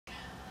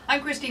I'm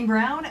Christine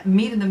Brown.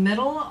 Meet in the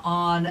Middle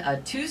on a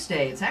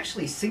Tuesday. It's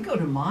actually Cinco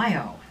de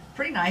Mayo.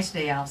 Pretty nice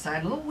day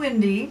outside, a little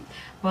windy,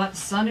 but the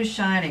sun is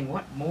shining.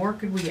 What more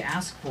could we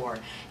ask for?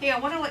 Hey, I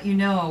want to let you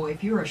know,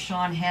 if you're a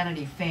Sean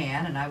Hannity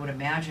fan, and I would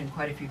imagine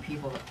quite a few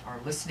people that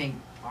are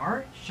listening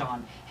are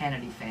Sean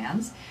Hannity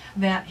fans,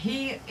 that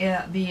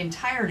the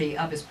entirety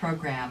of his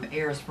program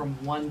airs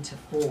from 1 to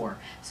 4.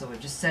 So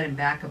we've just set him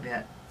back a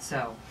bit.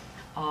 So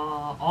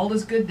all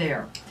is good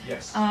there.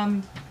 Yes.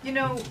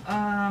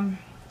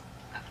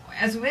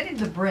 As we went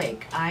into the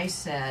break, I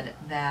said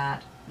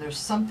that there's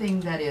something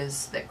that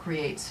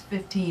creates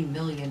 $15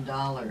 million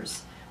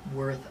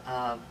worth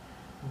of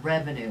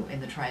revenue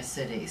in the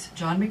Tri-Cities.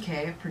 John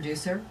McKay,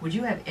 producer, would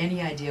you have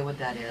any idea what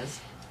that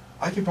is?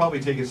 I could probably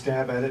take a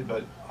stab at it,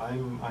 but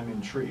I'm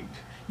intrigued.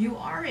 You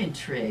are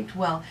intrigued.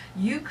 Well,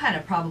 you kind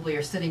of probably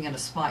are sitting in a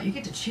spot. You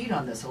get to cheat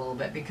on this a little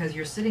bit because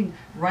you're sitting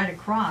right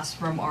across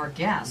from our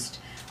guest.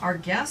 Our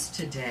guest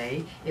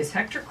today is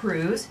Hector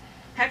Cruz.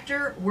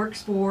 Hector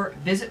works for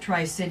Visit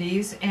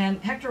Tri-Cities.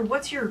 And Hector,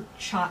 what's your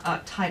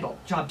job title?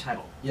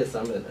 Yes,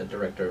 I'm a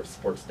director of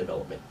sports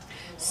development.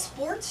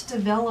 Sports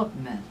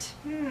development.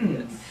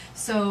 Yes.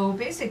 So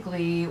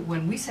basically,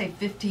 when we say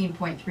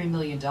 $15.3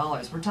 million,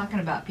 we're talking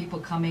about people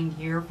coming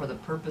here for the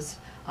purpose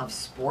of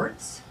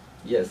sports?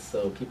 Yes,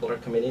 so people are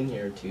coming in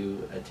here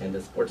to attend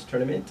a sports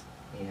tournament,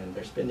 and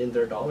they're spending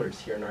their dollars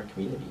here in our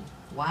community.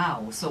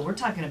 Wow, so we're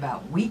talking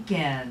about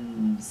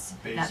weekends,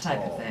 Baseball, that type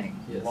of thing.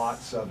 Yes.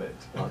 Lots of it.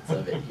 Lots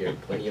of it here,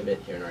 plenty of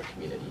it here in our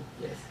community,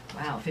 yes.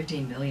 Wow,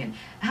 15 million.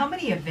 How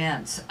many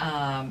events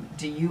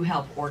do you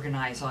help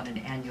organize on an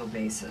annual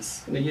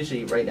basis? And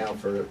usually right now,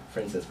 for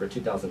instance, for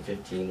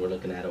 2015, we're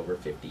looking at over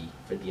 50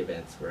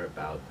 events. We're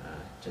about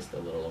just a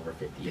little over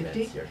 50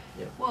 events here.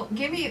 Yeah. Well,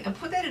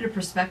 put that into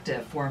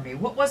perspective for me.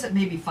 What was it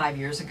maybe 5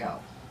 years ago?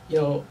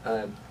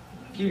 A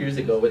few years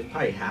ago, with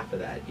probably half of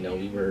that,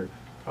 we were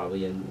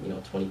probably in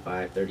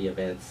 25, 30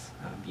 events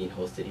being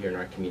hosted here in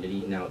our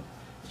community. Now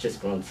it's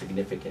just grown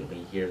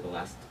significantly here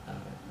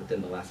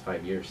within the last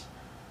 5 years.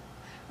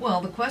 Well,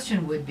 the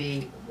question would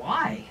be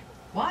why?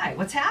 Why?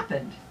 What's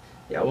happened?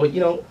 Yeah, well,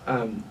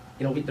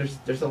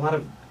 there's a lot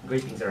of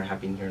great things that are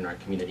happening here in our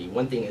community.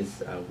 One thing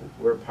is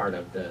we're part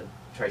of the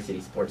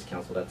Tri-City Sports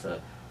Council. That's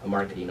a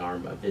marketing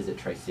arm of Visit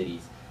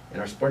Tri-Cities, and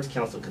our sports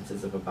council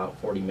consists of about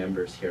 40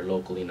 members here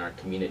locally in our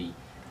community.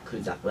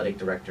 Includes athletic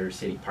directors,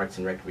 city parks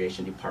and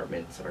recreation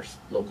departments, our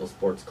local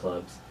sports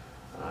clubs.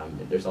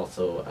 And there's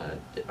also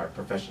our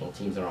professional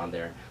teams are on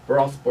there. We're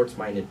all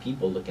sports-minded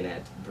people looking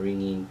at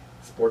bringing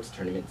sports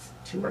tournaments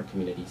to our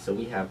community. So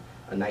we have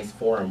a nice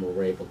forum where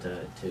we're able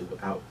to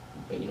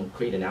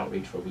create an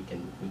outreach where we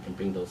can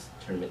bring those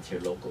tournaments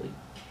here locally.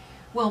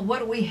 Well, what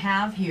do we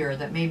have here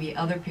that maybe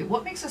other people?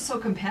 What makes us so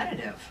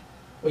competitive?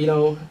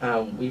 Well,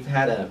 we've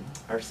had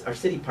our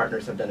city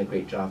partners have done a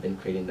great job in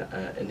creating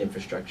an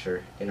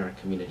infrastructure in our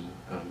community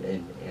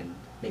and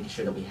making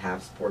sure that we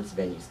have sports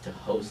venues to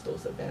host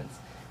those events.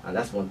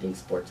 That's one thing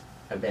sports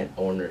event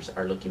owners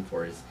are looking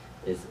for is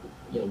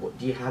do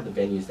you have the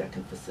venues that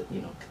can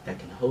that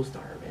can host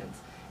our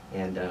events?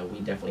 And we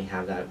definitely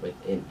have that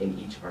in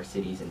each of our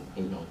cities. In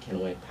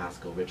Kennewick,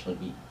 Pasco, Richland,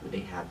 they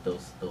have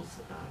those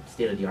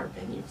state-of-the-art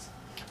venues.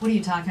 What are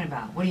you talking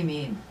about? What do you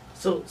mean?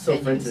 So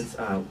for instance,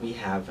 we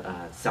have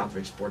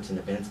Southridge Sports and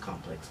Events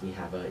Complex. We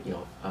have a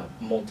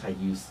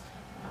multi-use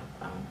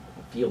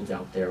fields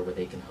out there where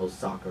they can host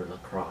soccer,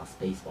 lacrosse,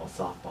 baseball,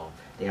 softball.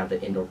 They have the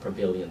indoor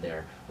pavilion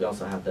there. We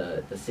also have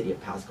the city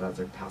of Pasco has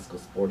their Pasco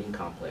Sporting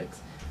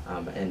Complex,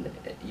 and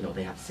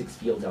they have 6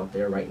 fields out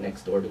there right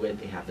next door to it.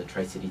 They have the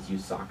Tri-Cities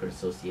Youth Soccer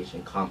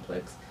Association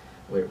Complex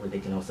where they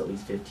can host at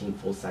least 15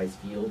 full-size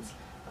fields.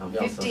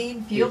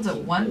 15 fields at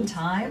one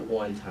time? At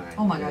one time.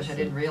 Oh my gosh, I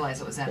didn't realize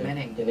it was that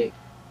many.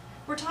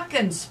 We're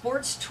talking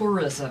sports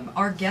tourism.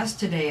 Our guest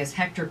today is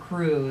Hector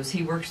Cruz.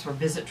 He works for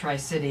Visit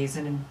Tri-Cities,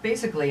 and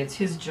basically it's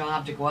his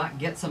job to go out and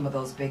get some of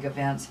those big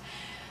events.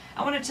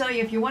 I want to tell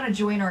you, if you want to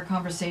join our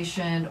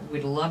conversation,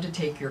 we'd love to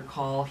take your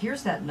call.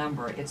 Here's that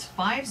number. It's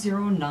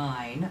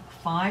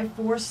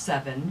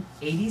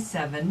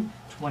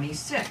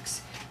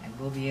 509-547-8726, and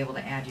we'll be able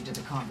to add you to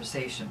the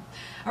conversation.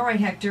 All right,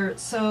 Hector,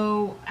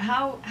 so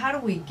how do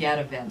we get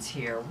events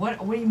here? What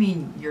do you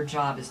mean your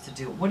job is to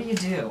do? What do you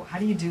do? How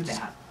do you do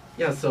that?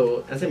 Yeah,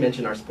 so as I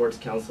mentioned, our sports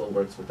council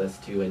works with us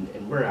too,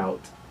 and we're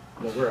out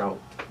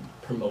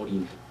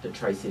promoting the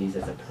Tri-Cities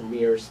as a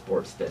premier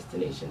sports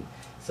destination.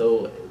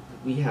 So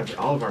we have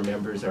all of our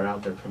members are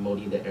out there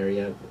promoting the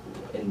area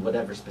in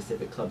whatever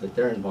specific club that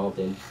they're involved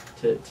in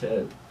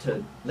to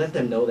let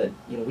them know that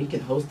we can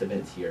host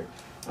events here.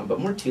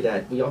 But more to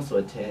that, we also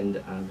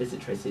attend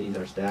Visit Tri-Cities,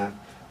 our staff.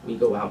 We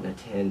go out and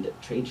attend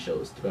trade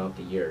shows throughout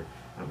the year.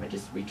 I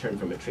just returned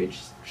from a trade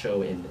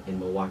show in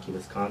Milwaukee,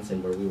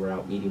 Wisconsin, where we were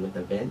out meeting with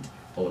event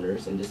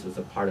owners, and this was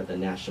a part of the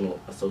National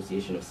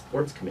Association of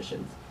Sports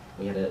Commissions.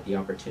 We had the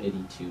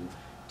opportunity to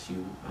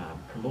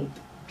promote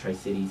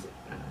Tri-Cities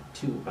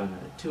to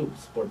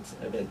sports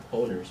event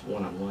owners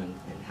one-on-one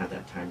and have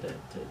that time to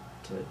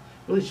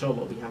really show them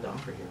what we have to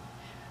offer here.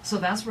 So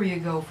that's where you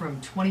go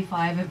from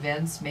 25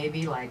 events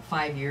maybe like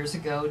 5 years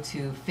ago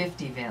to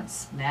 50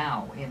 events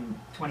now in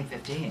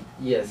 2015.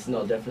 Yes,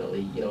 no,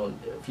 definitely. You know,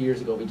 a few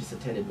years ago we just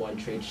attended one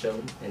trade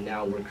show, and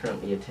now we're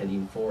currently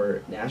attending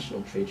 4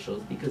 national trade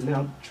shows because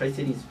now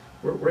Tri-Cities,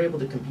 we're able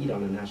to compete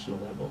on a national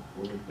level.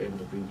 We're able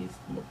to bring these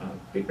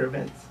bigger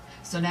events.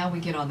 So now we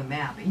get on the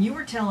map. And you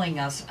were telling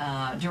us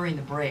during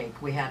the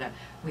break, we had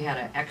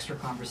an extra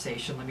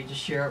conversation. Let me just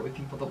share it with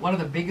people. But one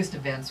of the biggest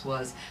events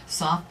was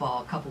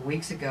softball a couple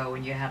weeks ago,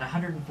 and you had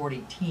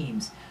 140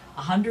 teams.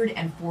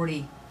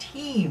 140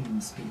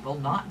 teams, people,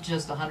 not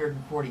just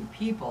 140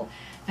 people.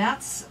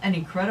 That's an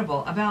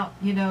incredible. About,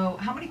 you know,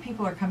 how many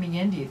people are coming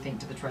in, do you think,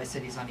 to the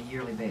Tri-Cities on a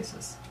yearly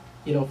basis?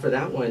 You know, for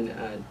that one,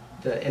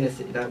 the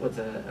NSA, that was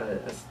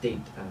a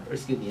state, or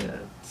excuse me,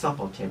 a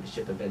softball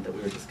championship event that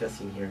we were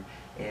discussing here.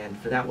 And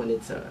for that one,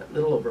 it's a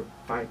little over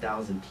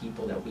 5,000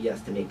 people that we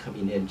estimate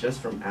coming in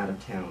just from out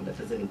of town. That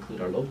doesn't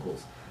include our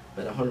locals,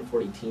 but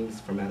 140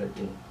 teams from out of,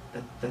 you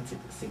know, that's a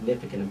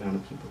significant amount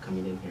of people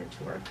coming in here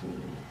to our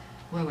community.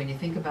 Well, when you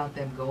think about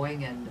them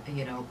going and,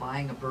 you know,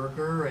 buying a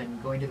burger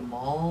and going to the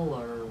mall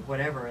or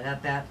whatever,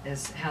 that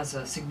has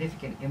a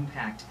significant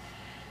impact.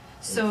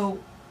 So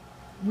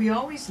we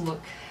always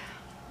look,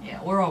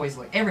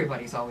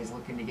 everybody's always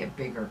looking to get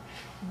bigger.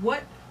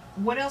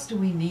 What else do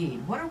we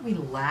need? What are we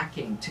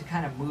lacking to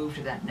kind of move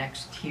to that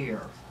next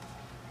tier?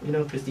 You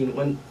know, Christine,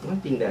 one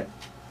thing that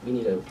we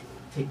need to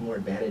take more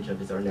advantage of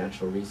is our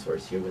natural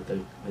resource here with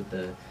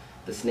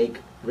the Snake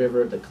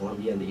River, the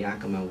Columbia, and the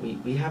Yakima.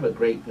 We have a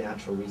great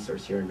natural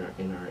resource here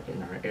in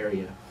our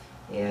area,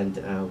 and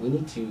we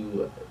need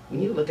to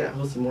look at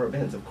hosting more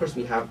events. Of course,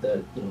 we have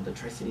the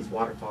Tri-Cities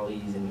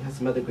Waterfallies, and we have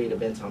some other great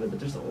events on it. But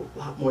there's a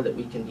lot more that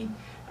we can be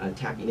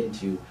tapping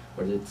into,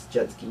 whether it's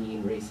jet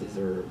skiing races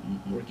or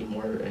working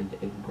more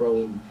and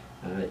growing.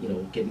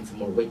 Getting some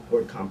more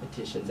wakeboard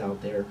competitions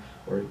out there,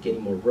 or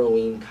getting more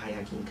rowing,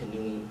 kayaking,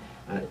 canoeing.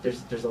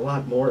 There's a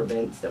lot more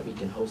events that we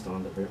can host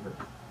on the river.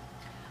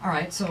 All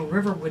right, so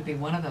river would be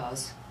one of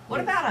those.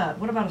 What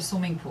about a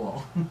swimming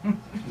pool?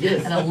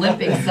 Yes. An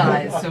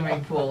Olympic-sized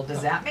swimming pool.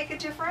 Does that make a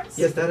difference?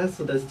 Yes, that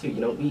also does too.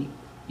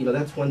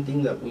 That's one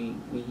thing that we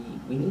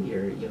need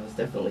here. Is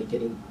definitely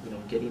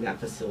getting that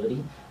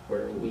facility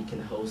where we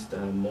can host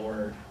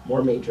more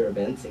major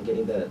events, and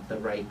getting the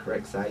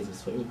correct size of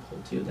swimming pool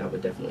too. That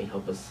would definitely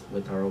help us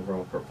with our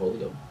overall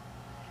portfolio.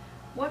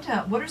 What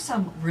are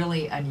some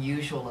really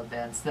unusual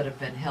events that have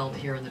been held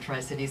here in the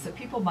Tri-Cities that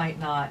people might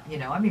not,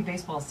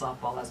 baseball,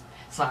 softball,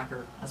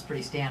 soccer, that's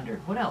pretty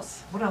standard. What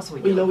else? What else are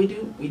we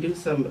doing? We do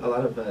a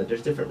lot of,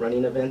 there's different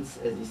running events.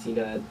 As you see,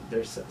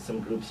 there's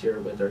some groups here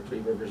with our Three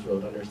Rivers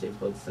Road Runners. They've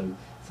hosted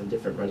some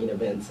different running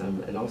events,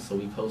 and also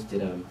we've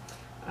hosted,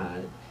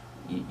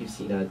 you've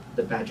seen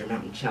the Badger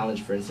Mountain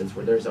Challenge, for instance,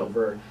 where there's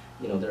over,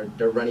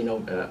 they're running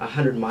over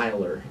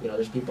 100-miler.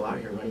 There's people out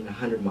here running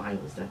 100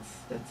 miles.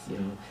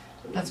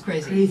 That's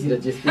crazy. Crazy to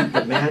just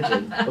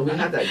imagine. But we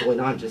have that going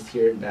on just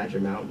here in Badger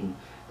Mountain.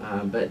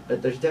 But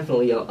there's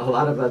definitely a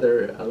lot of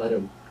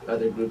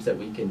other groups that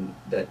we can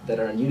that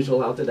are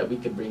unusual out there that we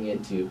could bring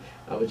into.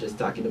 I was just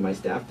talking to my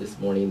staff this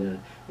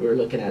morning. We were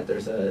looking at,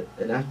 there's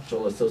an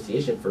actual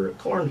association for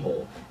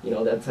cornhole.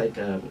 That's like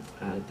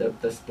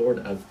the sport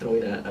of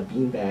throwing a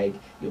beanbag.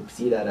 You'll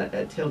see that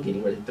at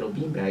tailgating, where they throw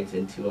beanbags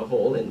into a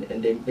hole, and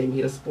they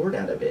made a sport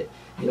out of it.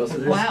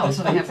 So wow,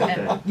 so they have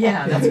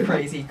that's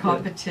crazy.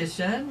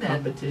 Competition.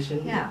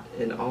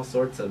 And all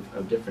sorts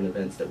of different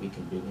events that we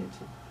can bring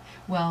into.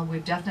 Well,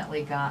 we've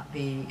definitely got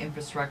the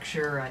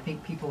infrastructure. I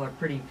think people are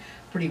pretty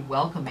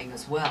welcoming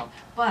as well.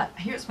 But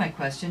here's my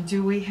question: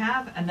 do we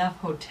have enough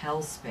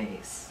hotel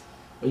space?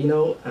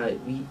 Well,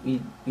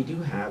 we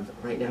do have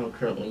right now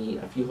currently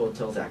a few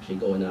hotels actually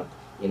going up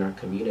in our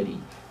community.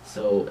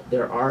 So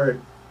there are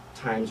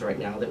times right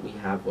now that we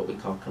have what we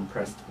call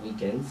compressed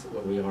weekends,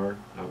 where we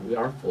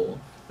are full,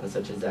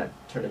 such as that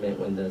tournament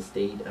when the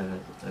state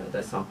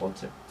softball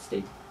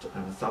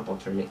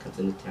tournament comes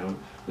into town.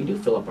 We do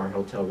fill up our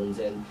hotel rooms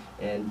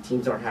and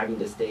teams are having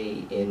to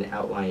stay in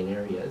outlying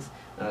areas.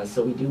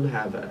 So we do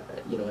have a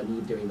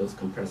need during those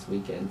compressed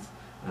weekends.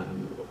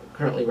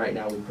 Currently, right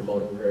now, we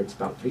promote it's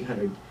about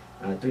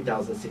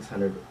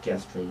 3,600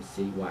 guest rooms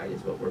citywide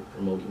is what we're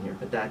promoting here.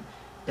 But that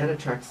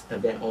attracts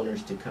event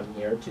owners to come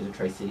here to the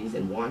Tri-Cities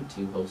and want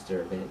to host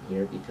their event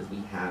here, because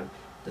we have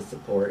the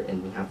support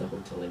and we have the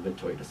hotel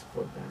inventory to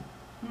support that.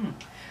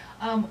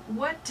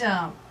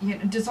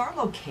 Does our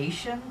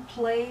location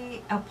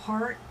play a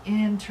part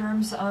in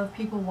terms of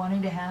people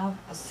wanting to have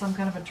some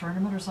kind of a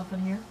tournament or something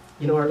here?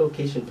 Our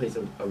location plays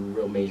a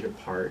real major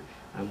part.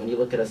 When you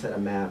look at us at a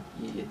map,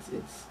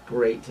 it's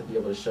great to be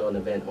able to show an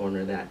event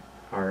owner that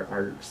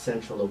our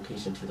central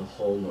location to the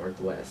whole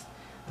Northwest.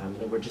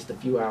 We're just a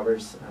few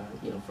hours,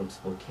 from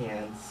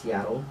Spokane,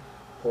 Seattle,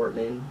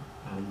 Portland.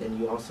 Then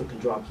you also can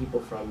draw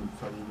people from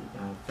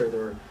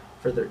further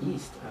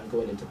east,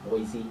 going into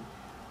Boise,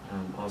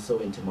 also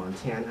into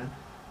Montana.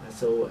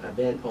 So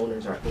event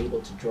owners are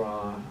able to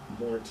draw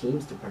more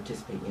teams to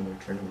participate in their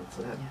tournament.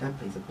 So that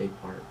plays a big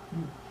part.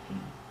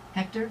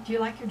 Hector, do you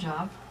like your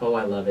job? Oh,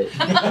 I love it.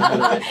 I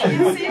love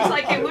it. It seems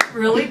like it would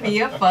really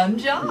be a fun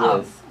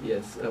job.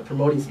 Yes, yes.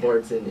 Promoting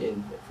sports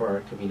in for our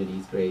community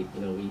is great.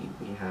 You know, we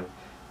have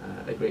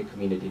a great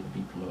community to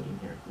be promoting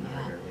here in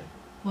our area.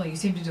 Well, you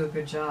seem to do a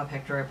good job,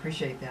 Hector. I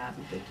appreciate that.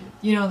 Thank you.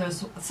 You know,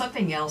 there's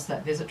something else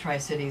that Visit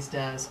Tri-Cities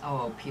does.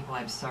 Oh, people,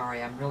 I'm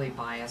sorry. I'm really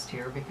biased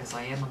here because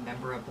I am a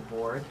member of the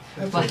board.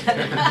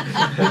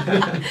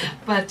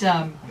 But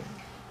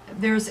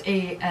there's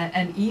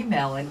an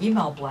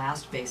email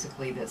blast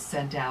basically that's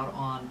sent out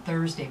on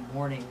Thursday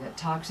morning that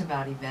talks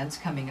about events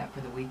coming up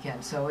for the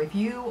weekend. So if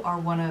you are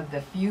one of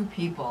the few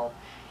people,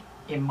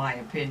 in my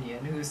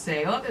opinion, who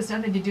say, oh, there's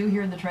nothing to do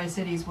here in the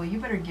Tri-Cities, well, you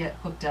better get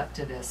hooked up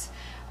to this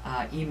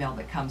email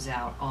that comes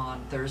out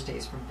on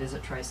Thursdays from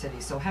Visit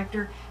Tri-Cities. So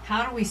Hector,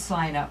 how do we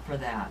sign up for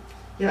that?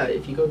 Yeah,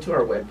 if you go to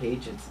our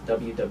webpage, it's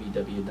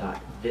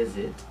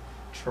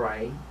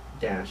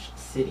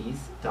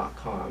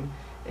www.visit-cities.com,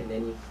 and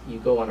then you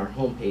go on our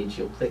homepage,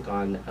 you'll click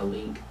on a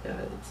link,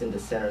 it's in the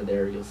center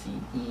there, you'll see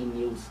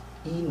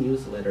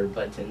e-newsletter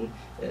button.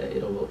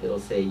 It'll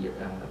say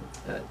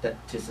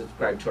that to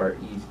subscribe to our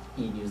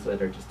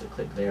e-newsletter, just to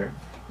click there.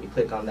 You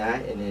click on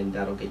that, and then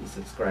that'll get you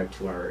subscribed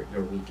to our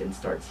Your Weekend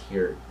Starts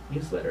Here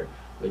newsletter,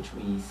 which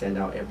we send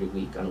out every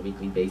week on a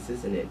weekly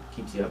basis, and it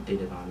keeps you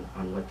updated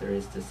on what there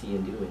is to see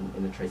and do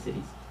in the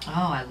Tri-Cities.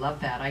 Oh, I love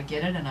that. I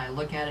get it, and I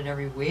look at it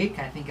every week.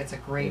 I think it's a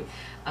great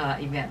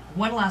event.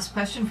 One last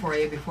question for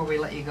you before we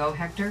let you go,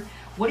 Hector.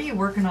 What are you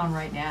working on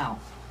right now?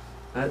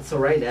 So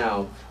right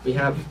now we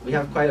have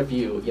quite a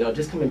few. You know,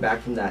 just coming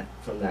back from that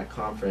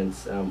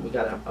conference, we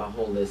got a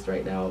whole list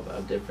right now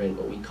of different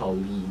what we call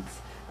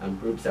leads,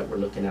 groups that we're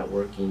looking at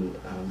working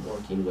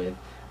with.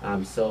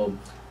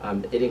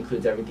 It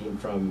includes everything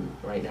from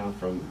right now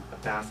from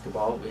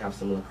basketball. We have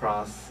some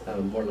lacrosse,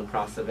 more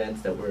lacrosse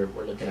events that we're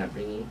looking at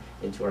bringing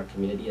into our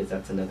community, as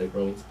that's another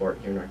growing sport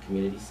here in our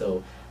community.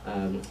 So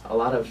a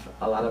lot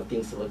of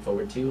things to look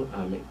forward to.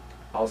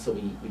 Also,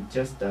 we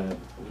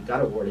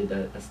got awarded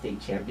a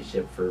state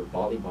championship for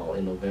volleyball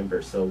in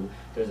November. So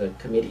there's a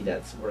committee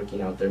that's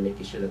working out there,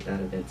 making sure that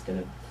event's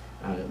going to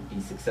be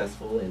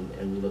successful,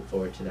 and we look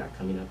forward to that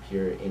coming up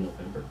here in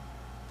November.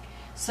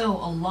 So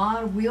a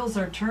lot of wheels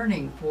are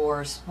turning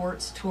for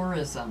sports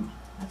tourism.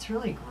 That's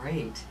really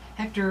great.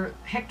 Hector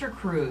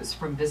Cruz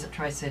from Visit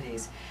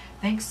Tri-Cities,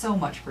 thanks so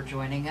much for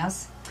joining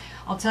us.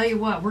 I'll tell you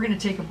what, we're going to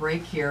take a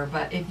break here,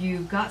 but if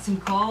you've got some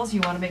calls,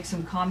 you want to make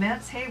some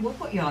comments, hey, we'll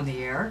put you on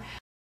the air.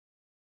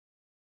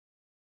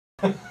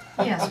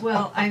 Yes,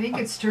 well, I think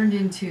it's turned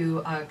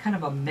into kind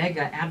of a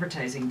mega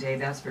advertising day,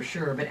 that's for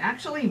sure. But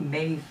actually,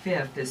 May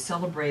 5th is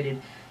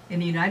celebrated in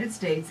the United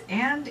States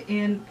and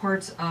in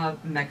parts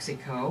of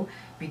Mexico,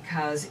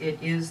 because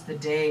it is the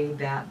day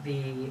that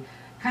the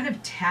kind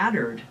of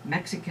tattered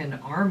Mexican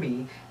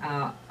army,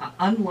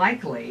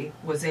 unlikely,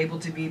 was able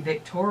to be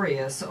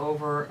victorious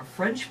over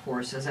French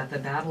forces at the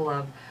Battle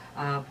of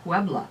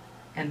Puebla.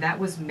 And that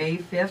was May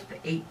 5th,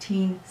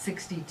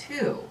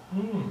 1862.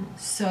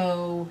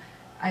 So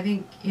I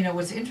think, you know,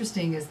 what's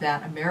interesting is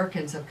that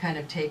Americans have kind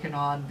of taken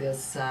on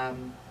this,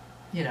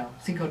 you know,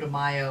 Cinco de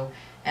Mayo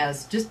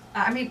as just,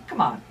 I mean, come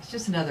on, it's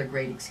just another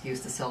great excuse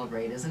to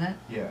celebrate, isn't it?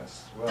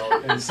 Yes.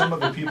 Well, and some of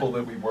the people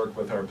that we work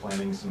with are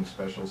planning some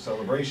special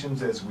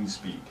celebrations as we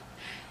speak.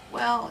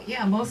 Well,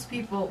 yeah, most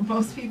people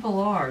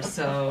are.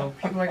 So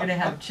people are going to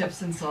have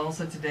chips and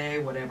salsa today,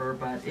 whatever.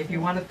 But if you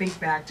want to think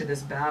back to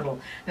this battle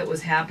that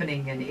was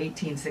happening in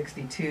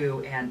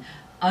 1862 and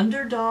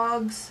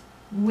underdogs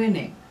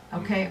winning.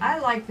 Okay, I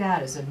like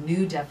that as a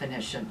new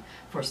definition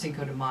for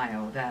Cinco de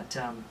Mayo, that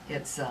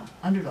it's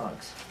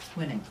underdogs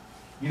winning.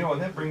 You know,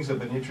 and that brings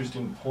up an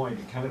interesting point.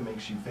 It kind of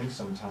makes you think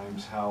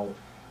sometimes how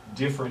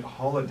different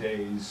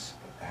holidays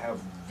have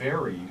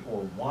varied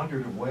or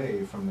wandered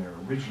away from their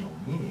original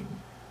meaning.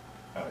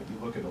 You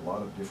look at a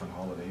lot of different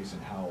holidays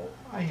and how,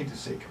 I hate to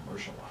say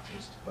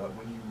commercialized, but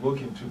when you look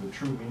into the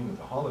true meaning of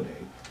the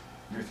holiday,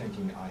 you're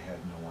thinking, I had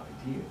no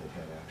idea that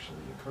had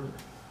actually occurred.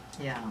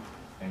 Yeah.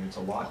 And it's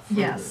a lot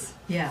further. Yes,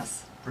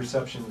 yes.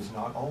 Perception is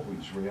not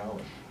always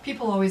reality.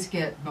 People always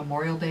get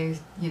Memorial Day,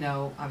 you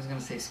know, I was going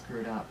to say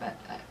screwed up, but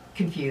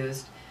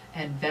confused,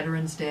 and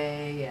Veterans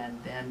Day,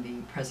 and then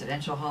the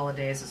presidential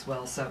holidays as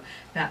well. So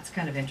that's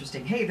kind of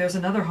interesting. Hey, there's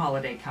another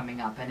holiday coming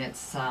up, and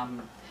it's,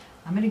 I'm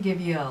going to give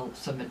you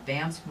some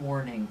advance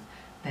warning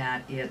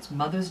that it's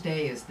Mother's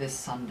Day is this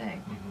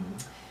Sunday.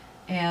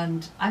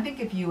 And I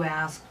think if you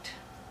asked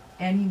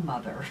any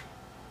mother,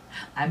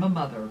 I'm a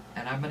mother,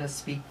 and I'm going to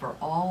speak for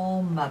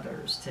all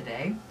mothers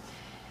today,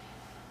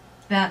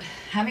 that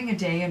having a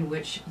day in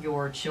which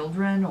your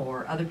children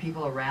or other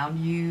people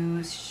around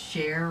you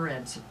share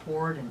and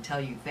support and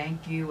tell you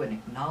thank you and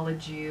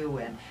acknowledge you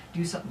and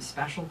do something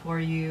special for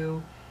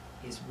you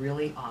is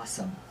really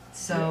awesome.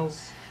 So,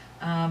 yes.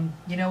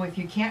 You know, if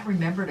you can't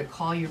remember to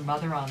call your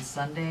mother on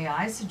Sunday,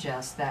 I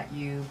suggest that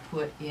you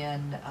put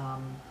in,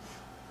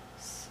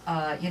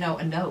 you know,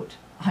 a note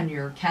on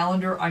your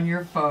calendar on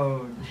your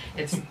phone.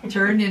 It's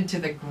turned into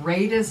the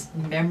greatest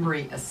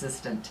memory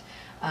assistant.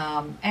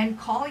 And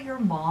call your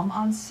mom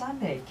on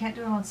Sunday. Can't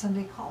do it on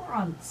Sunday, call her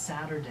on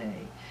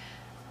Saturday.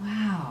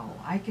 Wow,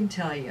 I can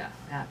tell you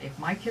that if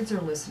my kids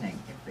are listening,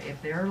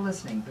 if they're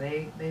listening,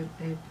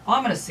 oh,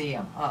 I'm going to see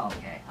them. Oh,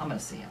 okay, I'm going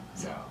to see them.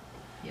 So,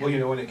 yeah. Well, you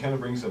know, and it kind of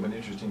brings up an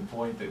interesting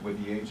point that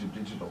with the age of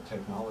digital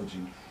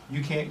technology,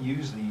 you can't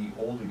use the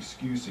old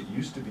excuse it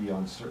used to be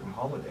on certain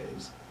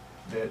holidays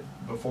that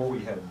before we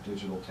had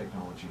digital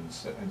technology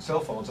and cell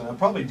phones, and I'm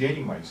probably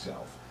dating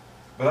myself,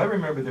 but I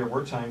remember there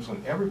were times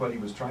when everybody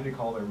was trying to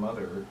call their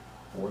mother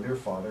or their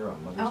father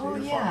on Mother's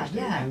Day or Father's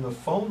Day, and the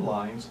phone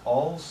lines,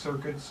 all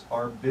circuits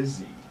are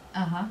busy.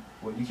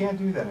 Well, you can't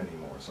do that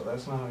anymore, so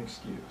that's not an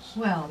excuse.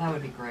 Well, that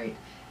would be great.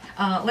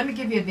 Let me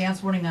give you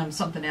advance warning on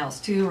something else,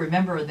 too.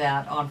 Remember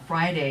that on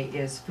Friday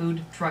is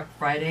Food Truck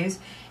Fridays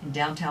in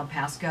downtown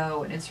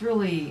Pasco, and it's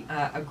really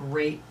a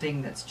great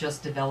thing that's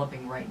just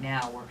developing right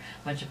now, where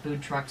a bunch of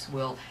food trucks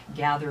will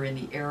gather in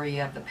the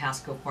area of the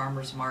Pasco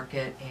Farmers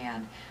Market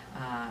and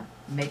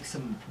make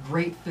some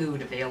great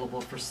food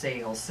available for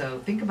sale. So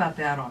think about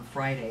that on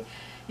Friday.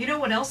 You know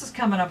what else is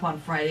coming up on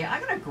Friday? I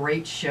got a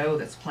great show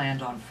that's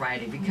planned on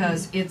Friday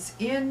because it's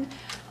in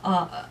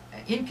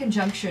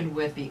conjunction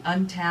with the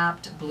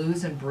Untapped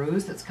Blues and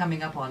Brews that's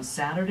coming up on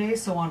Saturday.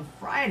 So on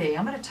Friday,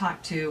 I'm going to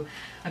talk to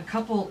a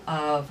couple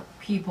of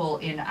people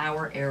in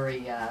our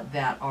area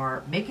that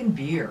are making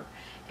beer.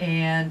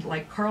 And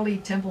like Carly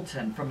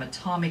Templeton from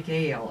Atomic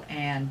Ale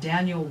and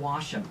Daniel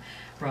Washam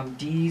from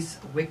Dee's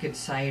Wicked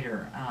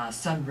Cider,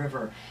 Sun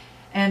River.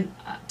 And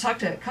talk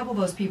to a couple of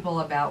those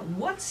people about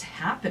what's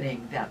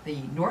happening, that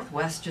the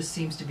Northwest just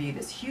seems to be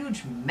this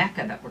huge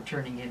mecca that we're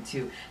turning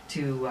into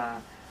to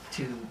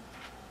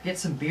get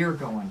some beer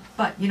going.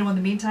 But you know, in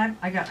the meantime,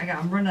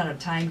 I'm running out of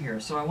time here,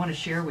 so I want to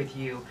share with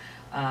you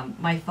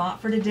my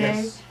thought for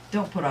today. Yes.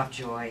 Don't put off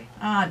joy.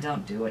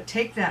 Don't do it.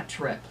 Take that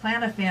trip.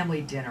 Plan a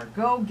family dinner.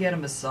 Go get a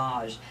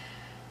massage.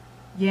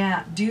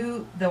 Yeah,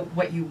 do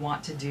what you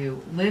want to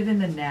do. Live in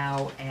the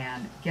now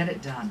and get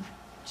it done.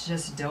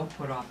 Just don't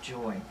put off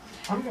joy.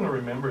 I'm going to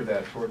remember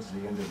that towards the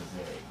end of the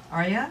day.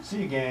 Are ya?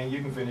 See you, gang.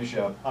 You can finish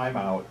up. I'm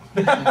out.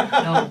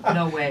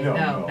 No way.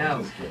 No.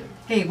 Just kidding.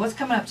 Hey, what's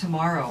coming up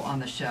tomorrow on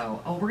the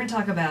show? Oh, we're going to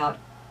talk about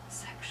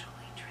sexually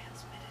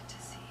transmitted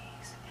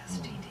disease,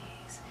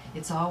 STDs.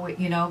 It's always,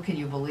 you know, can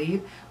you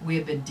believe we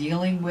have been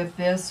dealing with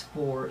this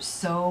for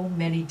so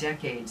many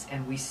decades,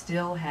 and we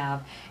still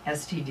have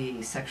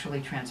STDs, sexually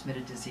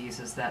transmitted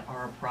diseases, that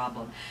are a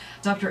problem.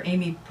 Dr.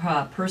 Amy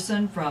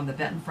Person from the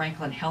Benton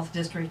Franklin Health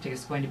District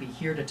is going to be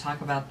here to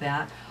talk about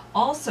that.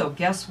 Also,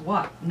 guess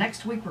what?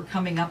 Next week we're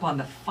coming up on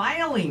the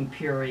filing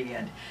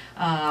period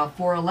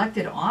for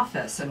elected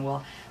office, and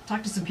we'll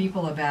talk to some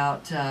people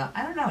about,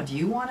 I don't know, do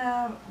you want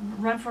to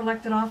run for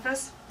elected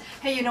office?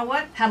 Hey, you know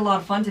what? Had a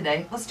lot of fun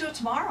today. Let's do it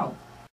tomorrow.